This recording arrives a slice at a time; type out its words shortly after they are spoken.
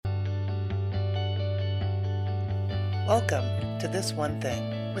Welcome to This One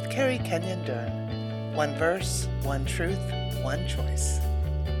Thing with Carrie Kenyon Dern. One verse, one truth, one choice.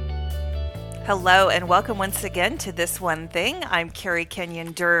 Hello and welcome once again to This One Thing. I'm Carrie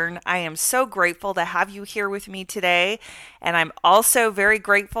Kenyon Dern. I am so grateful to have you here with me today. And I'm also very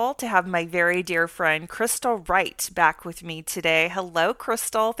grateful to have my very dear friend Crystal Wright back with me today. Hello,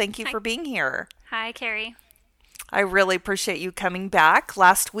 Crystal. Thank you for being here. Hi, Carrie. I really appreciate you coming back.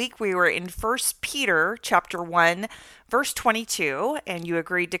 Last week we were in 1 Peter chapter 1, verse 22, and you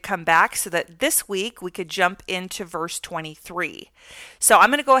agreed to come back so that this week we could jump into verse 23. So I'm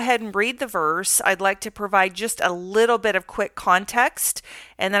going to go ahead and read the verse. I'd like to provide just a little bit of quick context,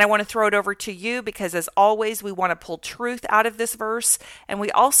 and then I want to throw it over to you because, as always, we want to pull truth out of this verse, and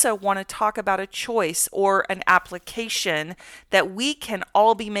we also want to talk about a choice or an application that we can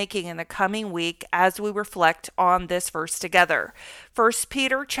all be making in the coming week as we reflect on this verse together. 1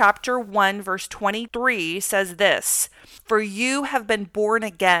 Peter chapter 1 verse 23 says this, "For you have been born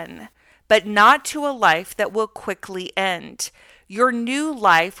again, but not to a life that will quickly end. Your new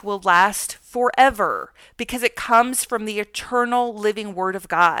life will last forever because it comes from the eternal living Word of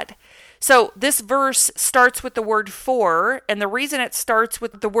God." So this verse starts with the word "for," and the reason it starts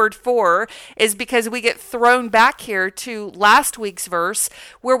with the word "for" is because we get thrown back here to last week's verse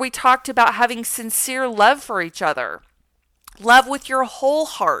where we talked about having sincere love for each other. Love with your whole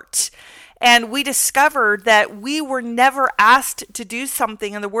heart. And we discovered that we were never asked to do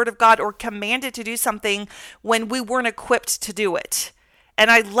something in the Word of God or commanded to do something when we weren't equipped to do it. And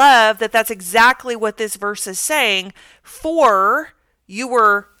I love that that's exactly what this verse is saying. For you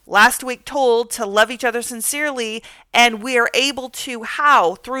were last week told to love each other sincerely, and we are able to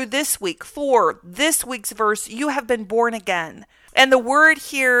how? Through this week. For this week's verse, you have been born again. And the word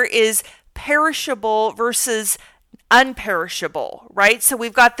here is perishable versus unperishable, right? So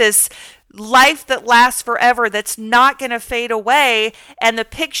we've got this life that lasts forever that's not going to fade away, and the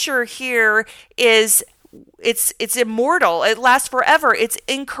picture here is it's immortal. It lasts forever. It's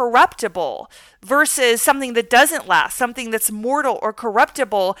incorruptible versus something that doesn't last, something that's mortal or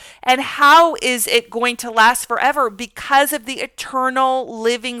corruptible. And how is it going to last forever? Because of the eternal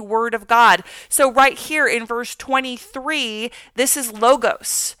living Word of God. So right here in verse 23, this is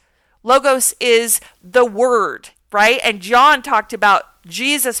Logos. Logos is the Word, right? And John talked about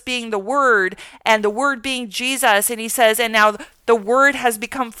Jesus being the Word and the Word being Jesus. And he says, and now the Word has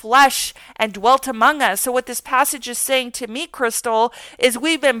become flesh and dwelt among us. So what this passage is saying to me, Crystal, is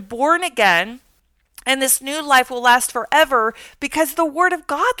we've been born again, and this new life will last forever because the Word of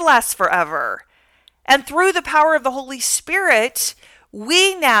God lasts forever. And through the power of the Holy Spirit,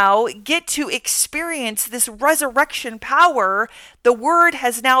 we now get to experience this resurrection power. The Word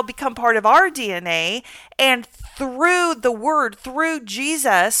has now become part of our DNA, and through the Word, through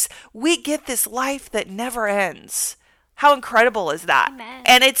Jesus, we get this life that never ends. How incredible is that? Amen.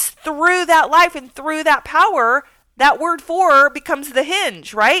 And it's through that life and through that power, that word "for" becomes the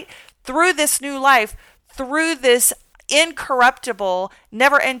hinge, right? Through this new life, through this incorruptible,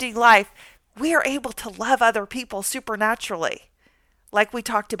 never-ending life, we are able to love other people supernaturally, like we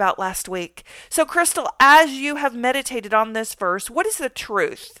talked about last week. So, Crystal, as you have meditated on this verse, what is the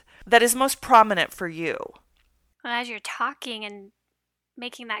truth that is most prominent for you? Well, as you're talking and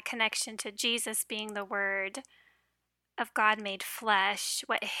making that connection to Jesus being the Word of God made flesh,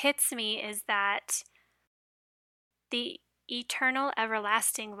 what hits me is that the eternal,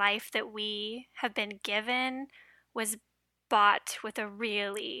 everlasting life that we have been given was bought with a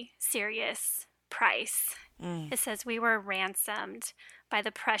really serious price. It says we were ransomed by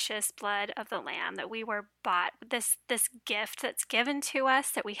the precious blood of the Lamb, that we were bought. This gift that's given to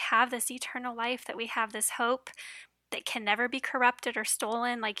us, that we have this eternal life, that we have this hope that can never be corrupted or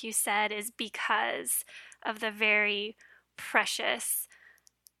stolen, like you said, is because of the very precious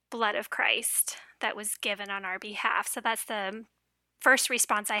blood of Christ that was given on our behalf. So that's the first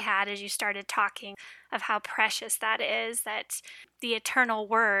response I had as you started talking of how precious that is, that the eternal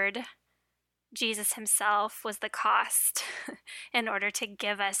Word, Jesus himself, was the cost in order to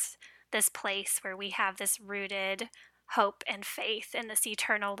give us this place where we have this rooted hope and faith in this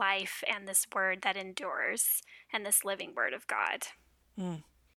eternal life and this Word that endures and this living Word of God.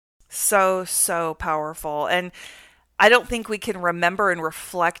 So powerful. And I don't think we can remember and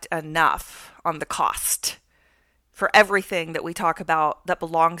reflect enough on the cost for everything that we talk about that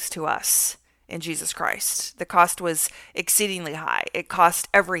belongs to us in Jesus Christ. The cost was exceedingly high. It cost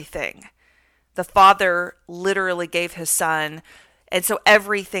everything. The Father literally gave his Son. And so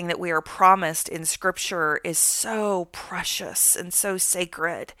everything that we are promised in Scripture is so precious and so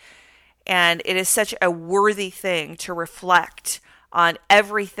sacred. And it is such a worthy thing to reflect on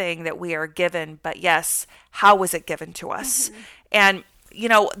everything that we are given. But yes, how was it given to us? And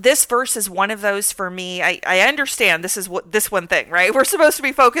this verse is one of those for me. I understand this one thing, right? We're supposed to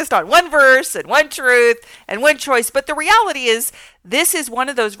be focused on one verse and one truth and one choice. But the reality is, this is one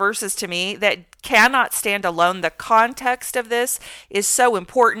of those verses to me that cannot stand alone. The context of this is so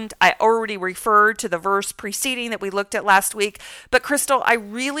important. I already referred to the verse preceding that we looked at last week. But Crystal, I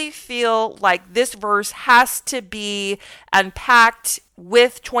really feel like this verse has to be unpacked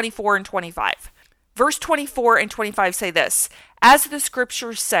with 24 and 25. Verse 24 and 25 say this: as the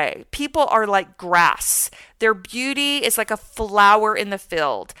scriptures say, people are like grass. Their beauty is like a flower in the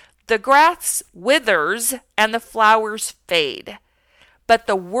field. The grass withers and the flowers fade, but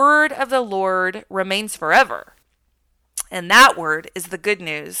the word of the Lord remains forever. And that word is the good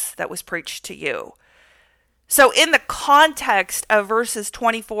news that was preached to you. So in the context of verses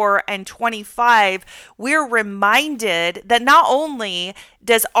 24 and 25, we're reminded that not only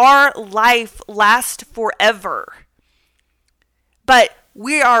does our life last forever, but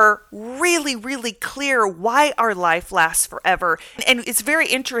we are really, really clear why our life lasts forever. And it's very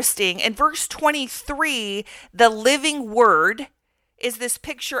interesting. In verse 23, the living word is this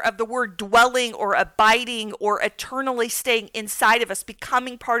picture of the word dwelling or abiding or eternally staying inside of us,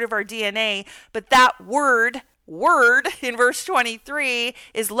 becoming part of our DNA. But that word in verse 23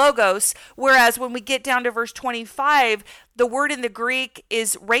 is logos, whereas when we get down to verse 25, the word in the Greek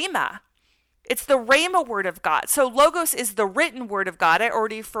is rhema. It's the rhema word of God. So logos is the written word of God. I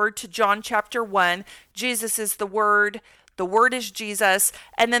already referred to John chapter 1. Jesus is the word is Jesus.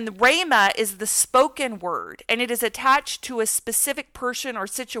 And then the rhema is the spoken word, and it is attached to a specific person or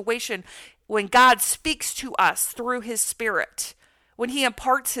situation when God speaks to us through his Spirit, when he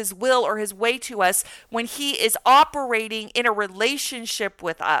imparts his will or his way to us, when he is operating in a relationship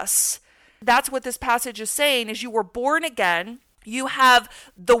with us. That's what this passage is saying, is you were born again. You have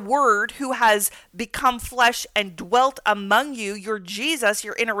the Word who has become flesh and dwelt among you. You're Jesus.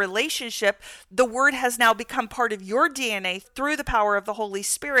 You're in a relationship. The Word has now become part of your DNA through the power of the Holy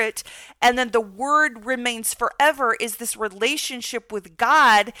Spirit. And then the Word remains forever, is this relationship with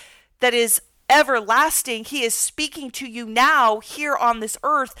God that is everlasting. He is speaking to you now here on this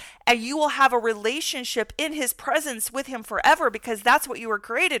earth, and you will have a relationship in his presence with him forever, because that's what you were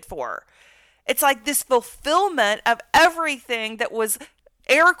created for. It's like this fulfillment of everything that was,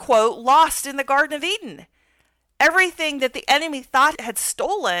 air quote, lost in the Garden of Eden. Everything that the enemy thought had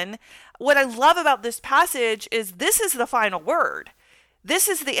stolen. What I love about this passage is this is the final word. This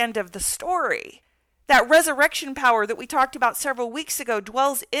is the end of the story. That resurrection power that we talked about several weeks ago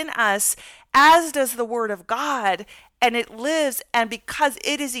dwells in us, as does the Word of God, and it lives, and because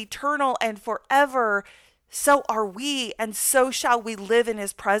it is eternal and forever, so are we, and so shall we live in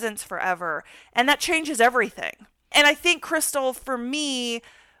his presence forever. And that changes everything. And I think, Crystal, for me,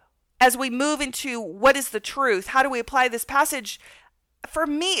 as we move into what is the truth, how do we apply this passage? For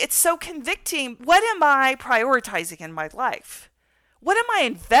me, it's so convicting. What am I prioritizing in my life? What am I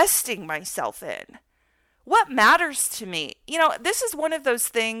investing myself in? What matters to me? This is one of those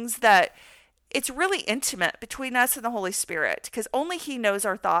things that it's really intimate between us and the Holy Spirit, because only he knows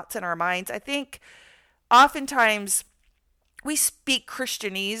our thoughts and our minds. I think oftentimes we speak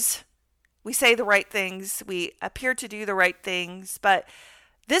Christianese. We say the right things. We appear to do the right things. But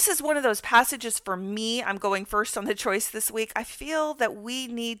this is one of those passages for me. I'm going first on the choice this week. I feel that we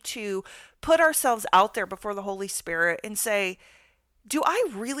need to put ourselves out there before the Holy Spirit and say, do I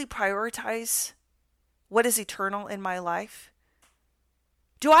really prioritize what is eternal in my life?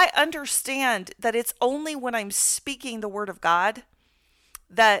 Do I understand that it's only when I'm speaking the word of God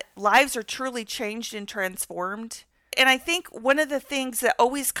that lives are truly changed and transformed? And I think one of the things that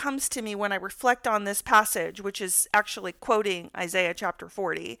always comes to me when I reflect on this passage, which is actually quoting Isaiah chapter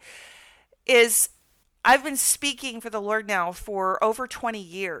 40, is I've been speaking for the Lord now for over 20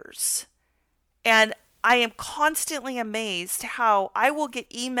 years. And I am constantly amazed how I will get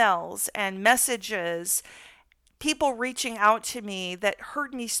emails and messages, people reaching out to me that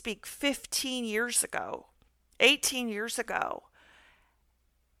heard me speak 15 years ago, 18 years ago.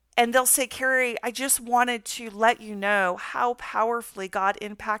 And they'll say, Carrie, I just wanted to let you know how powerfully God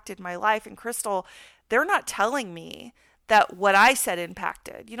impacted my life. And Crystal, they're not telling me that what I said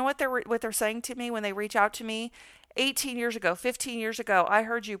impacted. You know what they're saying to me when they reach out to me? 18 years ago, 15 years ago, I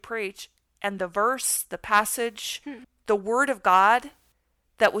heard you preach. And the verse, the passage, the word of God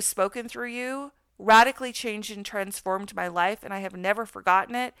that was spoken through you radically changed and transformed my life. And I have never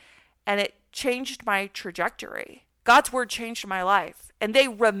forgotten it. And it changed my trajectory. God's word changed my life. And they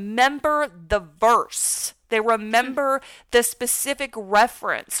remember the verse. They remember the specific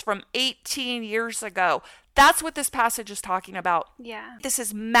reference from 18 years ago. That's what this passage is talking about. Yeah. This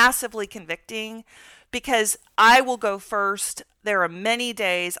is massively convicting because I will go first. There are many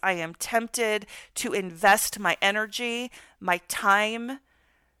days I am tempted to invest my energy, my time,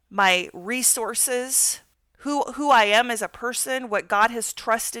 my resources, who I am as a person, what God has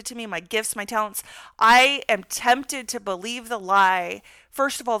trusted to me, my gifts, my talents. I am tempted to believe the lie,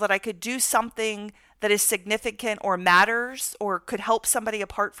 first of all, that I could do something that is significant or matters or could help somebody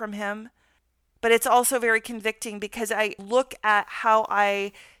apart from him. But it's also very convicting because I look at how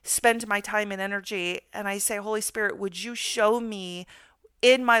I spend my time and energy and I say, Holy Spirit, would you show me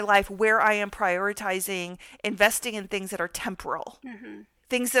in my life where I am prioritizing investing in things that are temporal?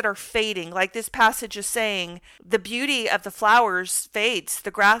 Things that are fading, like this passage is saying, the beauty of the flowers fades, the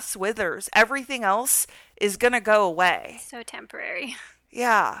grass withers, everything else is going to go away. So temporary.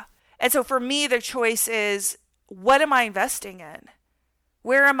 Yeah. And so for me, the choice is, what am I investing in?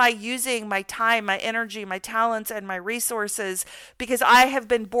 Where am I using my time, my energy, my talents, and my resources? Because I have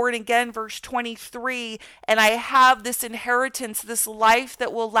been born again, verse 23, and I have this inheritance, this life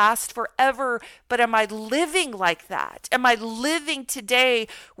that will last forever. But am I living like that? Am I living today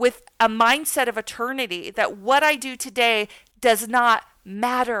with a mindset of eternity, that what I do today does not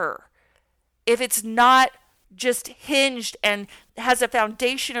matter? If it's not just hinged and has a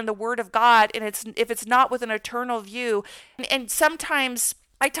foundation in the Word of God, and if it's not with an eternal view. And sometimes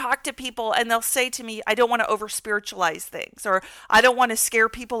I talk to people and they'll say to me, I don't want to over spiritualize things, or I don't want to scare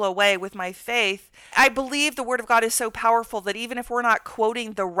people away with my faith. I believe the Word of God is so powerful that even if we're not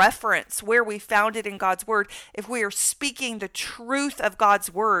quoting the reference where we found it in God's Word, if we are speaking the truth of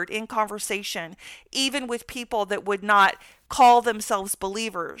God's Word in conversation, even with people that would not call themselves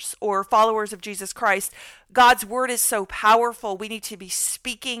believers or followers of Jesus Christ, God's word is so powerful. We need to be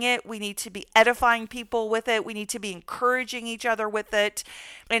speaking it. We need to be edifying people with it. We need to be encouraging each other with it.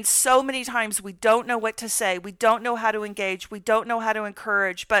 And so many times we don't know what to say. We don't know how to engage. We don't know how to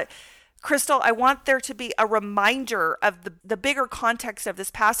encourage. But Crystal, I want there to be a reminder of the bigger context of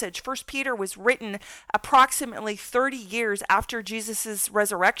this passage. 1 Peter was written approximately 30 years after Jesus'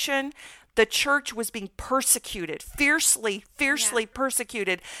 resurrection. The church was being persecuted, fiercely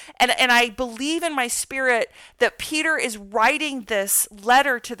persecuted. And I believe in my spirit that Peter is writing this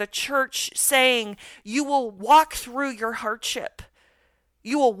letter to the church saying, you will walk through your hardship.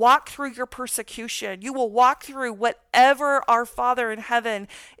 You will walk through your persecution. You will walk through whatever our Father in heaven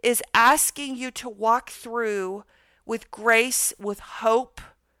is asking you to walk through with grace, with hope,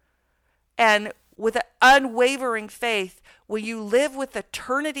 and with an unwavering faith. When you live with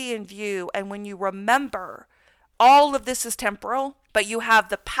eternity in view and when you remember all of this is temporal, but you have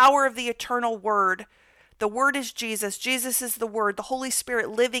the power of the eternal Word. The Word is Jesus. Jesus is the Word. The Holy Spirit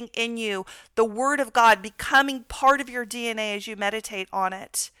living in you. The Word of God becoming part of your DNA as you meditate on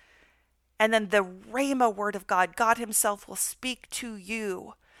it. And then the Rhema Word of God, God Himself will speak to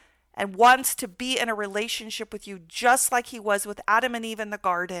you and wants to be in a relationship with you just like He was with Adam and Eve in the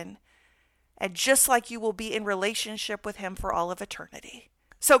garden. And just like you will be in relationship with Him for all of eternity.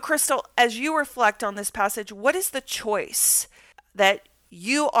 So, Crystal, as you reflect on this passage, what is the choice that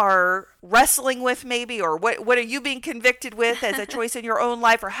you are wrestling with maybe, or what are you being convicted with as a choice in your own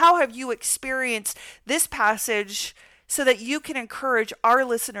life? Or how have you experienced this passage so that you can encourage our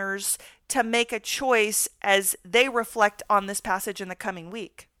listeners to make a choice as they reflect on this passage in the coming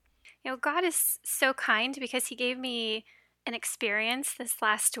week? You know, God is so kind because He gave me an experience this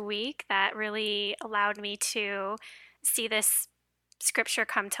last week that really allowed me to see this scripture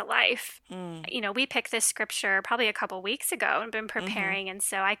come to life. You know, we picked this scripture probably a couple weeks ago and been preparing, and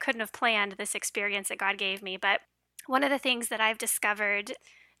so I couldn't have planned this experience that God gave me. But one of the things that I've discovered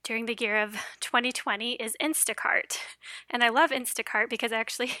during the year of 2020 is Instacart. And I love Instacart because I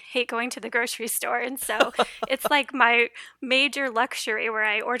actually hate going to the grocery store. And so it's like my major luxury where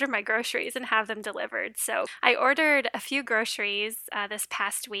I order my groceries and have them delivered. So I ordered a few groceries this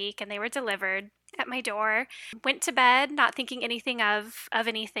past week and they were delivered at my door. Went to bed not thinking anything of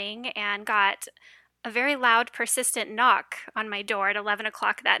anything and got a very loud, persistent knock on my door at 11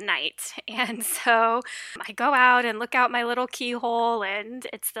 o'clock that night. And so I go out and look out my little keyhole, and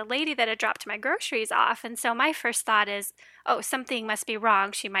it's the lady that had dropped my groceries off. And so my first thought is, oh, something must be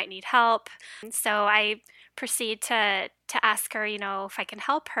wrong. She might need help. And so I proceed to ask her, you know, if I can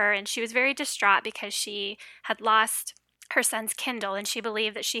help her. And she was very distraught because she had lost her son's Kindle, and she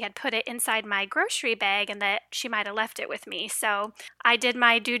believed that she had put it inside my grocery bag and that she might have left it with me. So I did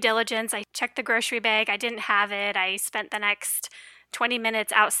my due diligence. I checked the grocery bag. I didn't have it. I spent the next 20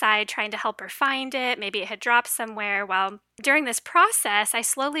 minutes outside trying to help her find it. Maybe it had dropped somewhere. Well, during this process, I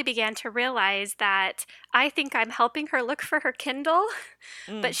slowly began to realize that I think I'm helping her look for her Kindle,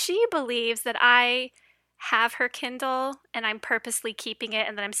 but she believes that I have her Kindle and I'm purposely keeping it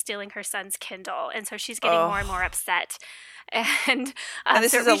and that I'm stealing her son's Kindle. And so she's getting more and more upset. And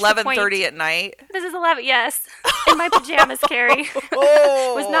this is 11:30 at night. This is 11, yes. In my pajamas, Carrie.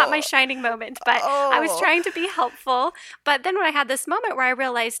 Was not my shining moment, but I was trying to be helpful. But then when I had this moment where I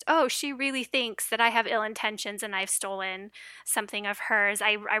realized, oh, she really thinks that I have ill intentions and I've stolen something of hers,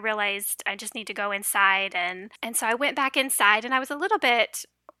 I realized I just need to go inside. And so I went back inside, and I was a little bit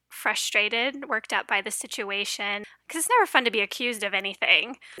frustrated, worked up by the situation, because it's never fun to be accused of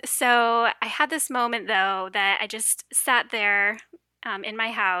anything. So I had this moment, though, that I just sat there in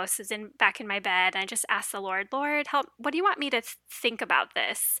my house, back in my bed, and I just asked the Lord, help, what do you want me to think about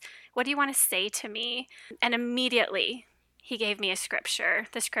this? What do you want to say to me? And immediately he gave me a scripture,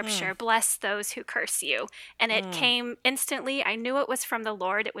 the scripture, bless those who curse you. And it came instantly. I knew it was from the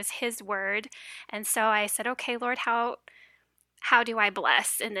Lord. It was his word. And so I said, okay, Lord, how do I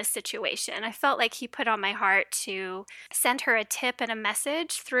bless in this situation? I felt like he put on my heart to send her a tip and a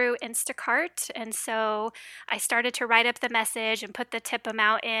message through Instacart. And so I started to write up the message and put the tip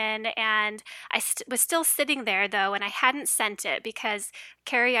amount in. And I was still sitting there, though, and I hadn't sent it because,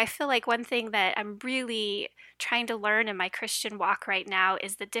 Carrie, I feel like one thing that I'm really trying to learn in my Christian walk right now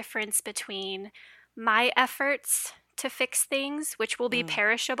is the difference between my efforts to fix things, which will be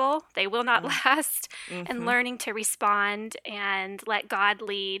perishable, they will not last, and learning to respond and let God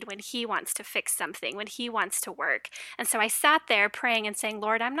lead when he wants to fix something, when he wants to work. And so I sat there praying and saying,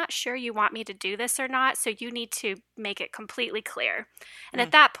 Lord, I'm not sure you want me to do this or not, so you need to make it completely clear. And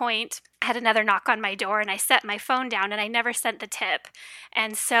at that point, I had another knock on my door, and I set my phone down, and I never sent the tip.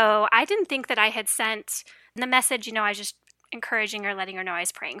 And so I didn't think that I had sent the message. I was just encouraging her, letting her know I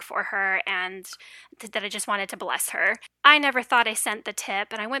was praying for her and that I just wanted to bless her. I never thought I sent the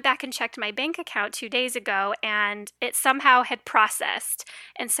tip, and I went back and checked my bank account 2 days ago, and it somehow had processed.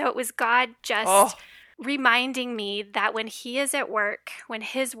 And so it was God just reminding me that when he is at work, when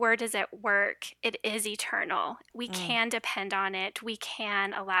his word is at work, it is eternal. We can depend on it. We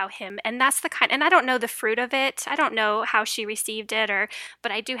can allow him. And that's the kind, and I don't know the fruit of it. I don't know how she received it,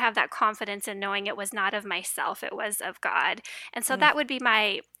 but I do have that confidence in knowing it was not of myself. It was of God. And so that would be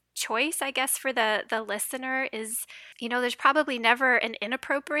my choice, I guess, for the listener is, there's probably never an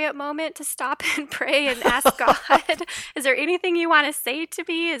inappropriate moment to stop and pray and ask God, is there anything you want to say to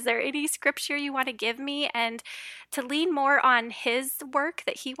me? Is there any scripture you want to give me? And to lean more on his work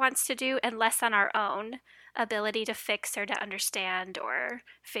that he wants to do and less on our own ability to fix or to understand or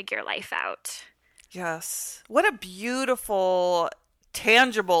figure life out. Yes. What a beautiful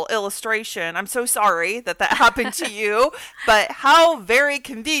tangible illustration. I'm so sorry that happened to you, but how very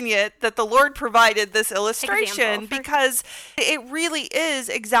convenient that the Lord provided this illustration because it really is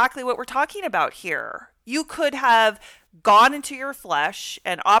exactly what we're talking about here. You could have gone into your flesh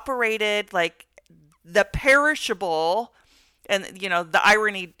and operated like the perishable, and the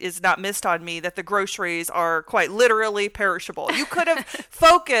irony is not missed on me that the groceries are quite literally perishable. You could have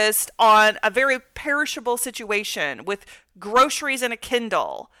focused on a very perishable situation with groceries and a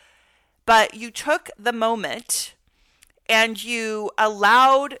Kindle, but you took the moment and you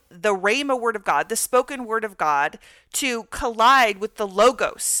allowed the Rhema word of God, the spoken word of God, to collide with the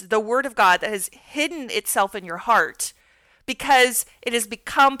Logos, the word of God that has hidden itself in your heart because it has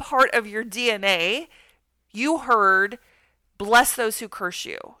become part of your DNA. You heard, bless those who curse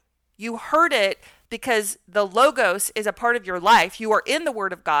you. You heard it because the Logos is a part of your life. You are in the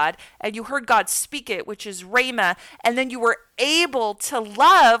Word of God, and you heard God speak it, which is Rhema, and then you were able to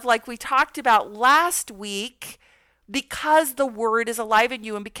love, like we talked about last week, because the Word is alive in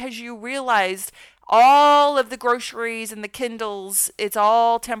you, and because you realized all of the groceries and the Kindles, it's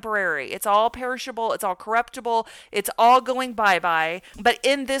all temporary. It's all perishable. It's all corruptible. It's all going bye-bye. But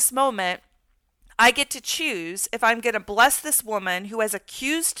in this moment, I get to choose if I'm going to bless this woman who has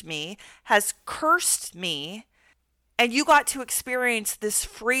accused me, has cursed me, and you got to experience this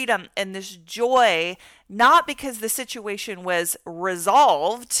freedom and this joy, not because the situation was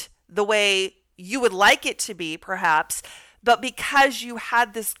resolved the way you would like it to be, perhaps, but because you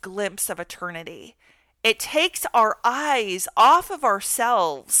had this glimpse of eternity. It takes our eyes off of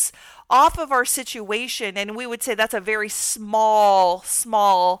ourselves, off of our situation, and we would say that's a very small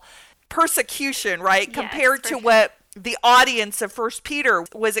persecution, right? Yes, compared to what the audience of 1 Peter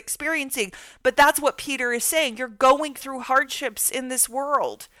was experiencing. But that's what Peter is saying. You're going through hardships in this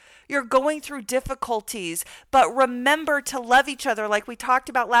world. you're going through difficulties, but remember to love each other like we talked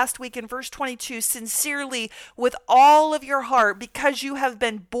about last week in verse 22, sincerely with all of your heart, because you have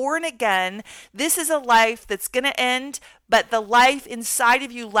been born again. This is a life that's going to end, but the life inside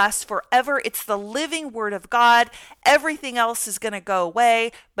of you lasts forever. It's the living word of God. Everything else is going to go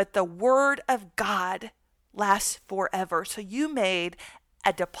away, but the word of God lasts forever. So you made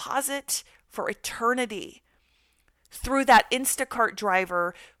a deposit for eternity through that Instacart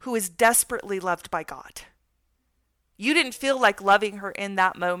driver who is desperately loved by God. You didn't feel like loving her in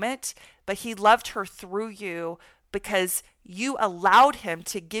that moment, but he loved her through you because you allowed him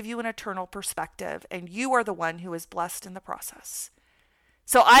to give you an eternal perspective, and you are the one who is blessed in the process.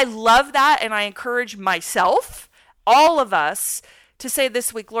 So I love that, and I encourage myself, all of us, to say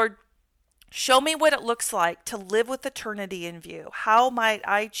this week, Lord, show me what it looks like to live with eternity in view. How might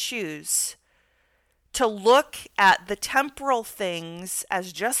I choose to look at the temporal things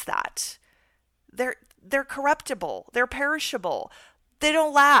as just that? They're corruptible. They're perishable. They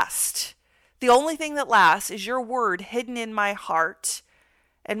don't last. The only thing that lasts is your word hidden in my heart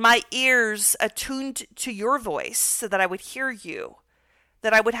and my ears attuned to your voice so that I would hear you,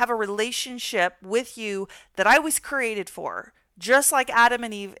 that I would have a relationship with you that I was created for, just like Adam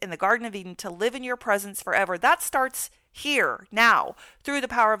and Eve in the Garden of Eden, to live in your presence forever. That starts here, now, through the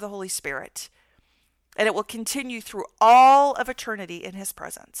power of the Holy Spirit. And it will continue through all of eternity in his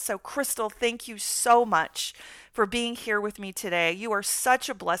presence. So, Crystal, thank you so much for being here with me today. You are such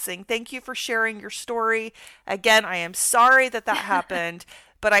a blessing. Thank you for sharing your story. Again, I am sorry that happened,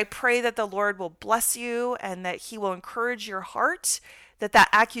 but I pray that the Lord will bless you and that he will encourage your heart, that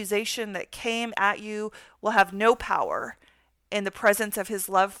accusation that came at you will have no power in the presence of his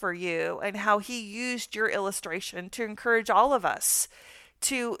love for you, and how he used your illustration to encourage all of us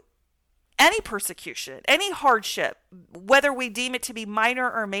to any persecution, any hardship, whether we deem it to be minor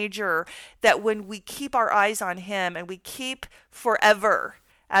or major, that when we keep our eyes on him and we keep forever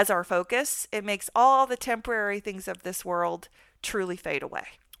as our focus, it makes all the temporary things of this world truly fade away.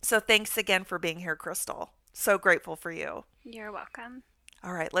 So thanks again for being here, Crystal. So grateful for you. You're welcome.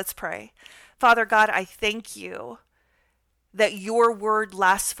 All right, let's pray. Father God, I thank you that your word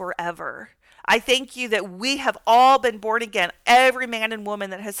lasts forever. I thank you that we have all been born again. Every man and woman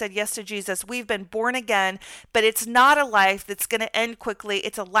that has said yes to Jesus, we've been born again, but it's not a life that's going to end quickly.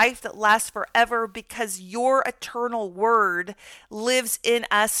 It's a life that lasts forever because your eternal word lives in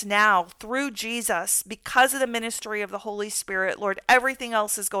us now through Jesus. Because of the ministry of the Holy Spirit, Lord, everything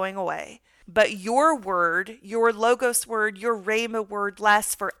else is going away. But your word, your Logos word, your Rhema word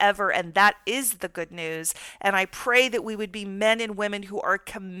lasts forever, and that is the good news. And I pray that we would be men and women who are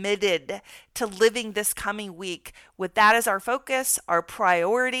committed to living this coming week with that as our focus, our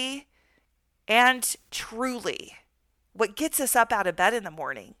priority, and truly what gets us up out of bed in the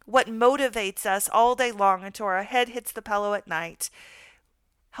morning, what motivates us all day long until our head hits the pillow at night.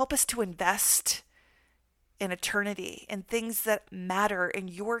 Help us to invest in eternity, in things that matter in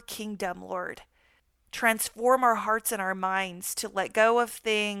your kingdom, Lord. Transform our hearts and our minds to let go of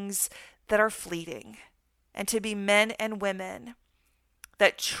things that are fleeting and to be men and women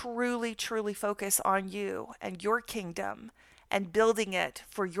that truly, truly focus on you and your kingdom and building it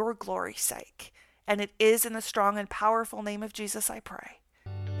for your glory's sake. And it is in the strong and powerful name of Jesus I pray.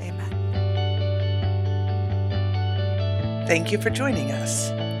 Amen. Thank you for joining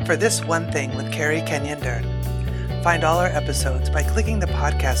us for This One Thing with Carrie Kenyon Dern. Find all our episodes by clicking the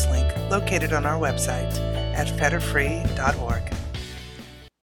podcast link located on our website at fetterfree.org.